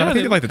good. Yeah, I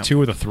think they're like the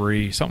 2 or the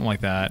 3, something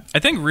like that. I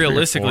think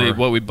realistically,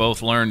 what we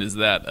both learned is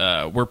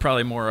that we're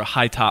probably more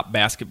high top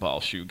basketball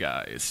shoe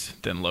guys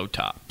than low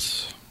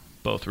tops.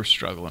 Both were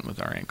struggling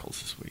with our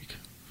ankles this week.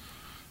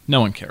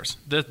 No one cares.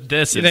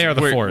 This is they are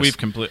the 4s. We've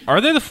complete. Are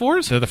they the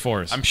 4s? They're the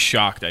 4s. I'm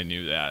shocked. I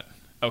knew that.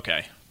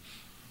 Okay,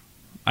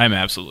 I'm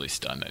absolutely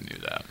stunned. I knew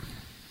that.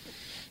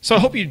 So I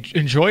hope you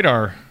enjoyed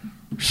our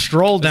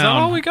stroll down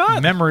all we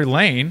got? memory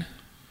lane.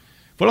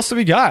 What else do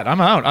we got?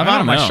 I'm out. I'm out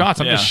of my shots.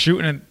 I'm Yeah. just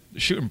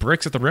shooting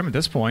bricks at the rim at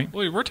this point.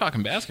 Well, we're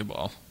talking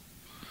basketball.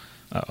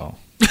 Uh-oh.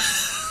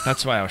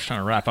 That's why I was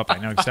trying to wrap up. I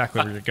know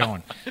exactly where you're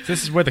going.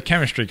 This is where the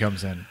chemistry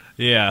comes in.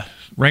 Yeah,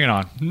 Bring it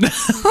on.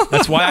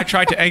 That's why I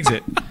tried to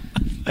exit.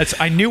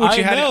 I knew what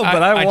you had.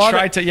 But I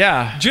tried to.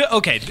 Yeah.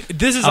 Okay,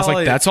 this is. I was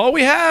like, that's all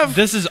we have.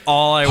 This is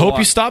all I hope want.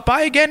 you stop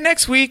by again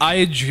next week.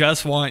 I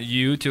just want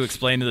you to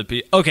explain to the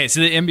people. Okay, so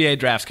the NBA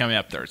draft's coming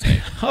up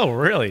Thursday. Oh,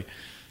 really?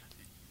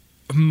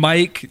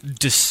 Mike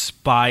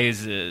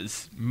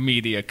despises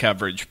media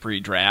coverage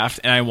pre-draft,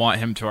 and I want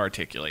him to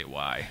articulate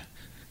why.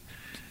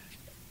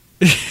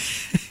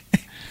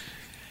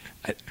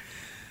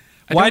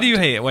 Why do you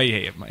hate it? Why do you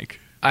hate it, Mike?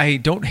 I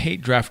don't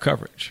hate draft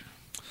coverage.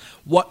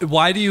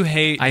 Why do you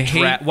hate?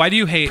 Why do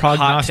you hate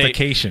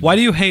prognostication? Why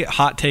do you hate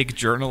hot take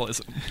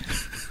journalism?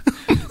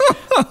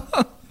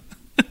 What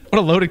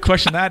a loaded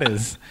question that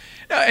is.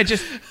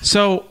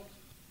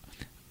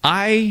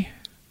 I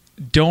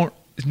don't.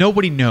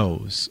 Nobody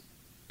knows.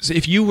 So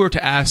if you were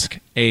to ask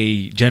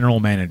a general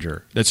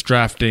manager that's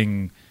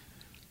drafting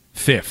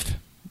 5th,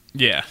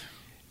 Yeah,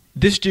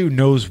 this dude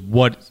knows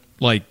what.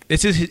 Like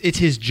it's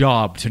his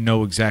job to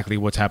know exactly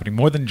what's happening.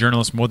 More than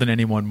journalists, more than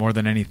anyone, more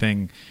than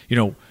anything.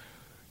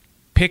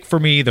 Pick for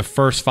me the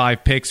first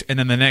 5 picks, and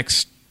then the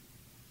next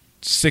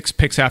 6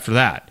 picks after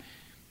that.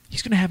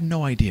 He's going to have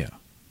no idea.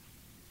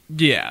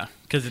 yeah,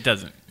 because it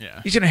doesn't.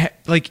 Yeah, He's going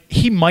to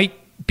he might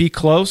be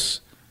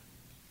close,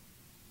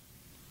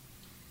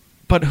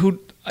 but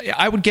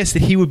I would guess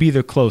that he would be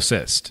the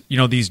closest.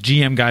 These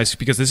GM guys,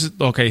 because this is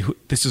okay.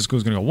 This is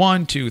who's going to go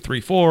 1, 2,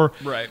 3, 4.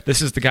 Right.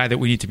 This is the guy that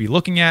we need to be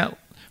looking at.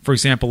 For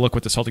example, look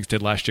what the Celtics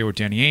did last year with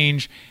Danny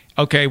Ainge.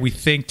 Okay, we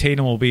think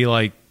Tatum will be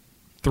like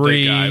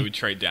 3. the guy we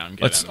trade down.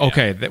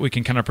 That we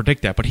can kind of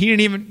predict that, but you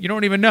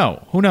don't even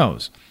know. Who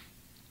knows?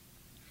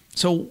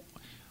 So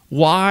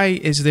why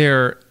is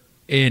there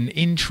an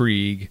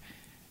intrigue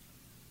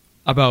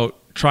about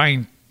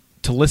trying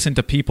to listen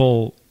to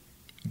people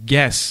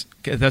guess?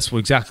 That's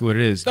exactly what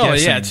it is. Oh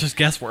guessing yeah, it's just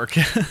guesswork.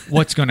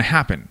 what's going to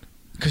happen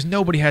because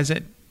nobody has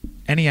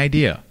any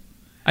idea.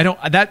 I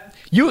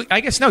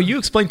guess you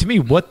explain to me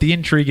what the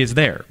intrigue is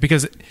there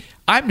because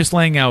I'm just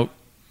laying out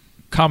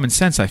common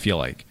sense. I feel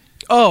like.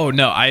 Oh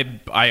no,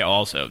 I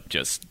also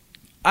just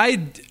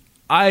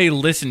I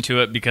listen to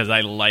it because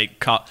I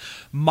like.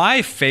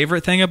 My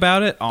favorite thing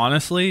about it,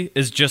 honestly,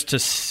 is just to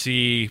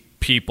see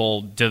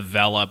people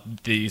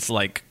develop these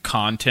like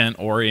content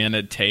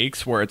oriented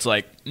takes where it's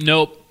like,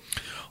 nope,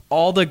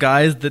 all the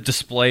guys that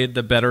displayed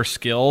the better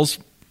skills,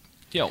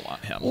 you don't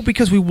want him. Well,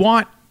 because we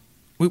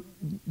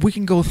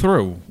can go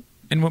through.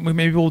 And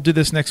maybe we'll do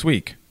this next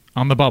week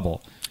on the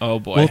bubble. Oh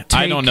boy,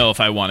 I don't know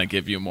if I want to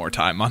give you more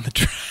time on the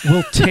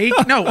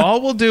draft.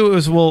 All we'll do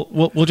is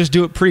we'll just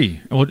do it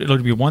it'll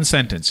be one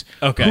sentence.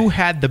 Okay. Who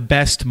had the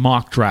best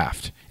mock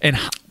draft? And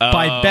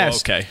by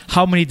best,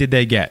 how many did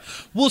they get?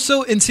 Well,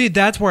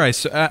 that's where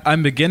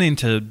I'm beginning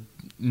to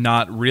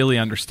not really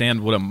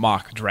understand what a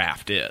mock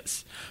draft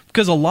is.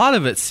 Because a lot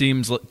of it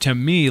seems to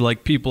me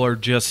like people are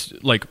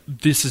just like,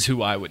 this is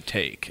who I would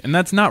take. And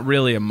that's not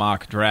really a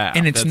mock draft.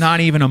 And it's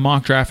not even a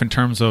mock draft in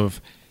terms of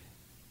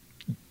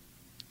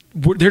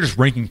they're just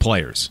ranking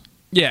players.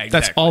 Yeah, exactly.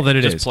 That's all that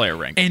it is. Just player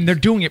ranking. And they're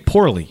doing it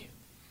poorly.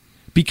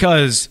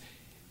 Because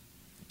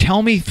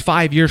tell me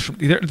 5 years from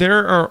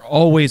there are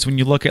always, when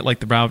you look at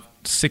like about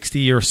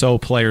 60 or so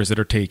players that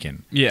are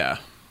taken. Yeah.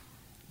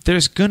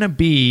 There's going to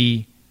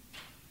be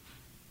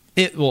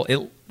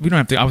we don't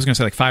have to. I was going to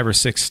say like 5 or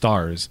 6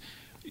 stars.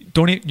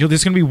 There's going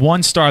to be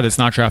 1 star that's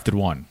not drafted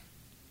 1.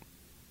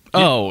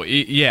 Oh,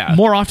 yeah.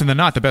 More often than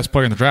not, the best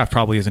player in the draft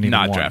probably isn't even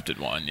not one. drafted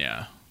 1.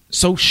 Yeah.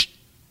 So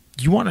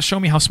you want to show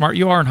me how smart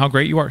you are and how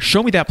great you are?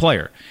 Show me that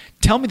player.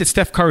 Tell me that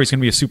Steph Curry is going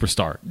to be a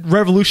superstar.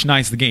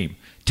 Revolutionize the game.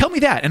 Tell me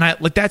that. And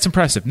that's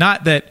impressive.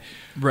 Not that,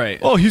 right.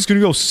 Oh, he's going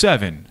to go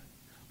 7.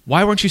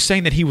 Why weren't you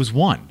saying that he was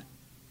 1?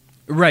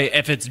 Right,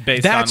 if it's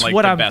based that's on like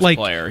what the I'm best like.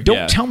 player.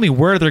 Don't tell me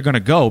where they're going to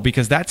go,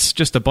 because that's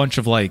just a bunch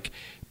of like,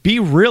 be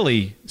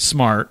really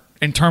smart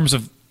in terms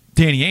of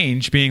Danny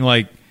Ainge being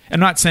like, I'm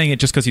not saying it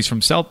just because he's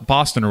from South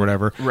Boston or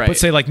whatever, right. but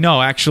say like,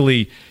 no,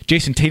 actually,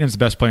 Jason Tatum's the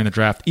best player in the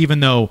draft, even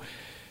though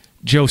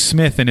Joe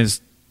Smith in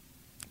his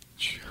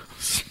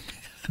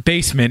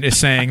basement is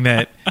saying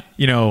that,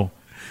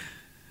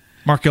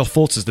 Markelle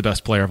Fultz is the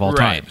best player of all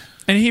time.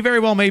 And he very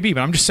well may be,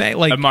 but I'm just saying,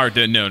 like,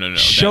 no.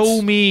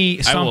 Show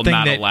me something. I will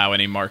not allow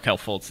any Markelle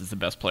Fultz is the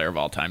best player of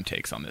all time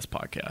takes on this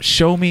podcast.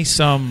 Show me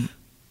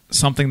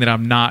something that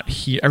I'm not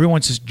here.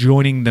 Everyone's just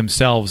joining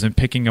themselves and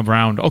picking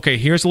around. Okay,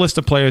 here's a list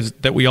of players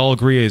that we all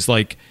agree is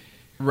like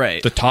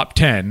right. the top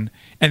 10,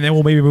 and then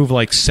we'll maybe move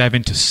like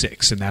 7 to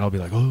 6, and that'll be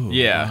like, oh,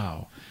 yeah.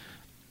 Wow.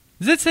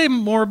 Does it say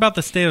more about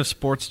the state of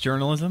sports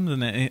journalism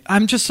than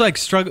I'm just like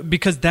struggling,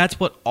 because that's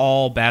what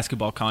all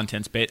basketball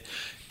content's based.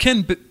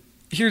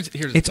 Here's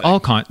it's all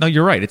content. No,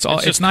 you're right. It's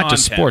not content,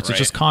 just sports. right? It's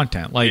just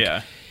content.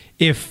 Like,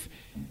 if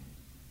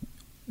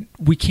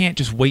we can't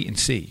just wait and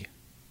see,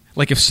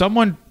 like if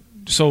someone.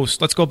 So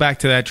let's go back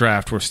to that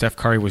draft where Steph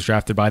Curry was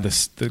drafted by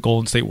the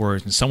Golden State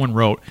Warriors, and someone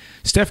wrote,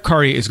 Steph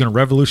Curry is going to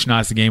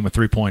revolutionize the game with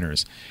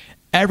 3-pointers.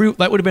 That would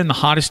have been the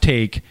hottest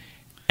take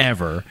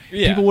ever.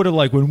 Yeah. People would have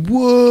like went,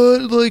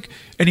 what? Like,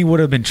 and he would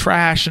have been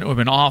trash, and it would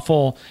have been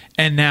awful.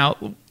 And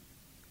now,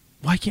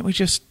 why can't we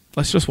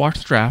let's just watch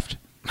the draft,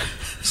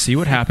 see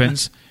what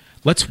happens.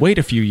 Let's wait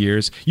a few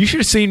years. You should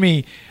have seen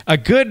me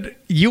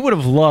you would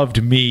have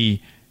loved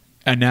me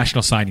at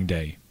National Signing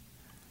Day.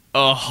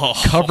 Oh,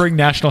 covering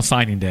National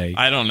Signing Day.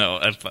 I don't know.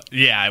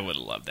 I would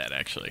have loved that,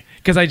 actually.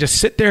 Because I just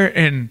sit there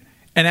and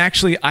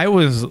actually I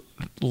was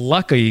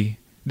lucky.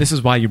 This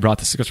is why you brought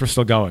this, because we're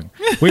still going.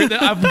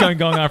 I've been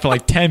going on for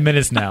like 10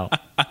 minutes now.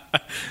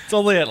 It's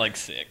only at like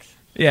 6.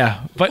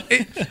 Yeah, but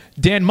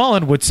Dan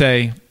Mullen would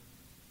say,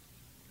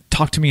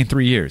 talk to me in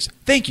 3 years.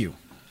 Thank you.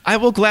 I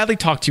will gladly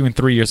talk to you in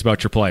 3 years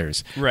about your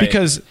players. Right.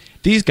 Because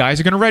these guys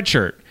are going to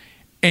redshirt.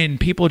 And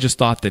people just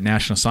thought that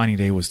National Signing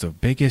Day was the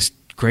biggest,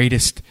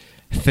 greatest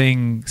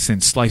thing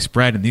since sliced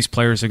bread, and these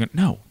players are going to...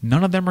 No,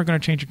 none of them are going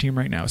to change your team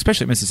right now,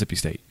 especially at Mississippi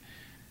State.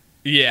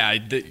 Yeah.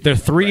 They're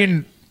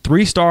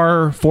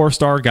 3-star,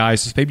 4-star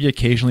guys, maybe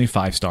occasionally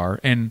 5-star.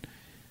 And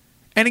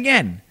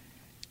again,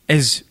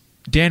 as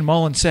Dan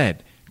Mullen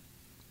said,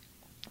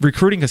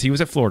 recruiting, because he was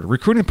at Florida,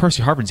 recruiting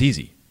Percy Harvin's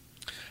easy.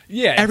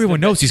 Yeah.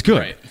 Everyone knows he's good.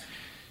 Right.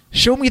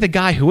 Show me the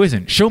guy who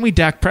isn't. Show me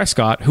Dak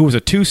Prescott, who was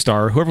a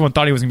 2-star, who everyone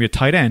thought he was going to be a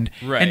tight end,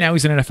 right. and now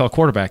he's an NFL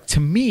quarterback. To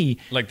me...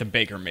 Like the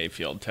Baker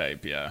Mayfield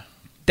type, yeah.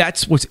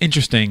 That's what's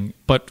interesting,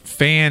 but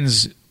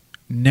fans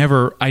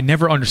I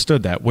never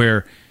understood that,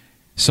 where...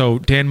 So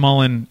Dan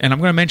Mullen, and I'm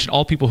going to mention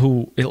all people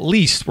who at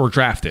least were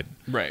drafted.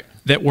 Right.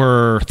 That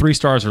were 3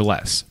 stars or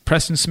less.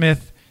 Preston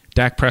Smith,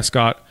 Dak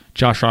Prescott,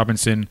 Josh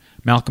Robinson,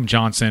 Malcolm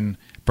Johnson,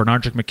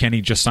 Bernardrick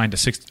McKinney just signed a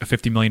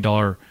 $50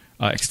 million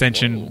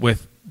extension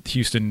with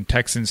Houston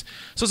Texans.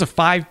 So those are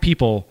 5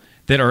 people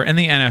that are in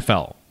the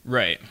NFL.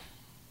 Right.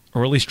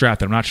 Or at least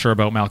drafted. I'm not sure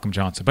about Malcolm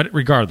Johnson. But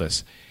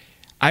regardless,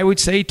 I would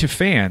say to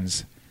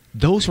fans,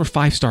 those were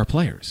 5-star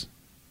players.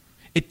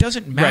 It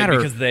doesn't matter. Right,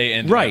 because they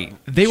ended Right.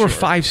 They were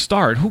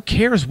 5-star. Who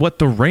cares what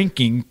the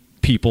ranking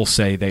people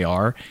say they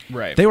are?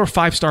 Right. They were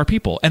 5-star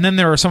people. And then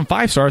there are some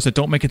 5-stars that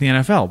don't make it in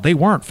the NFL. They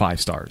weren't 5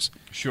 stars.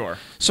 Sure.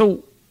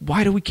 So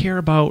why do we care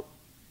about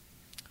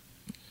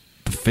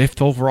the 5th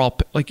overall?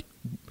 Like,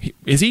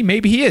 is he?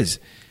 Maybe he is.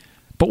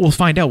 But we'll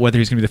find out whether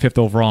he's going to be the 5th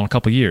overall in a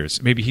couple of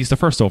years. Maybe he's the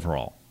 1st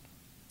overall.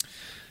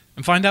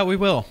 And find out we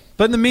will.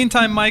 But in the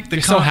meantime, Mike...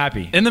 You're so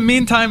happy. In the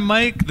meantime,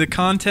 Mike, the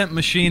content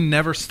machine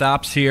never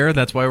stops here.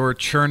 That's why we're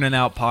churning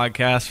out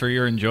podcasts for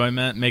your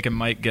enjoyment, making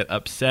Mike get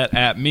upset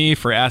at me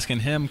for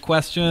asking him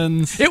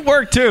questions. It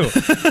worked, too.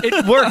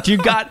 It worked.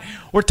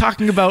 We're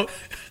talking about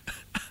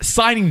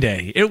signing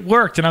day. It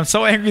worked, and I'm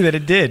so angry that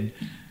it did.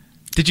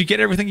 Did you get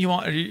everything you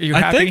want? Are you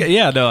happy?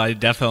 I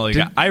definitely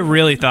got. I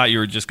really thought you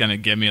were just going to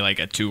give me like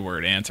a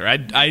 2-word answer.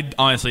 I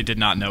honestly did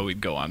not know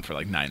we'd go on for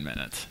like 9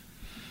 minutes.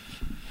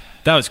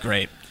 That was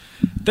great.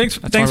 Thanks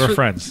why we're for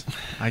friends.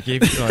 I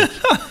gave you.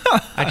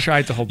 I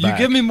tried to hold back.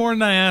 You give me more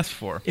than I asked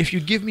for. If you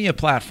give me a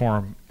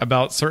platform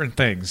about certain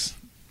things,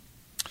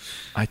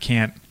 I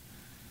can't.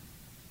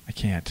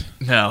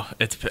 No,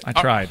 I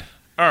tried.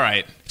 All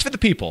right. It's for the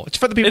people. It's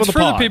for the people of the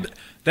pod. The people.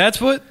 That's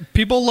what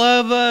people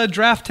love.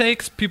 Draft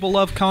takes. People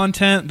love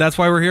content. That's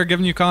why we're here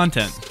giving you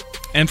content.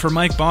 And for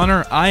Mike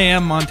Bonner, I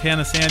am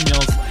Montana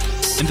Samuels.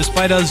 And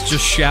despite us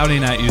just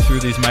shouting at you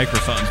through these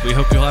microphones, we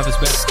hope you'll have us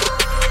back.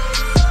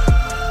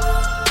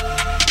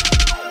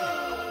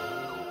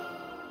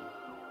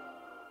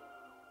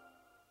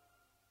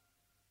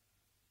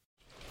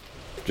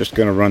 Just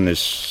going to run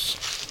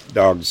this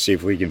dog to see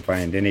if we can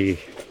find any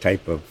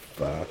type of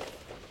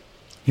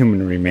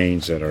human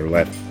remains that are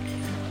left.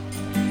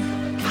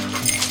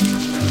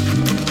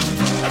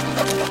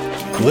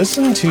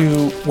 Listen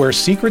to Where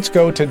Secrets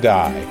Go to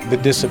Die, The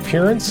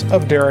Disappearance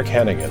of Derek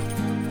Hennigan.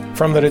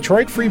 From the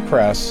Detroit Free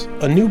Press,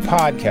 a new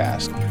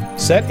podcast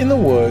set in the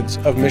woods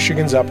of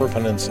Michigan's Upper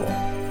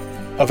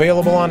Peninsula.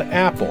 Available on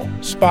Apple,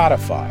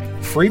 Spotify,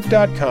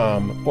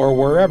 Freep.com, or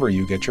wherever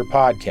you get your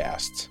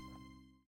podcasts.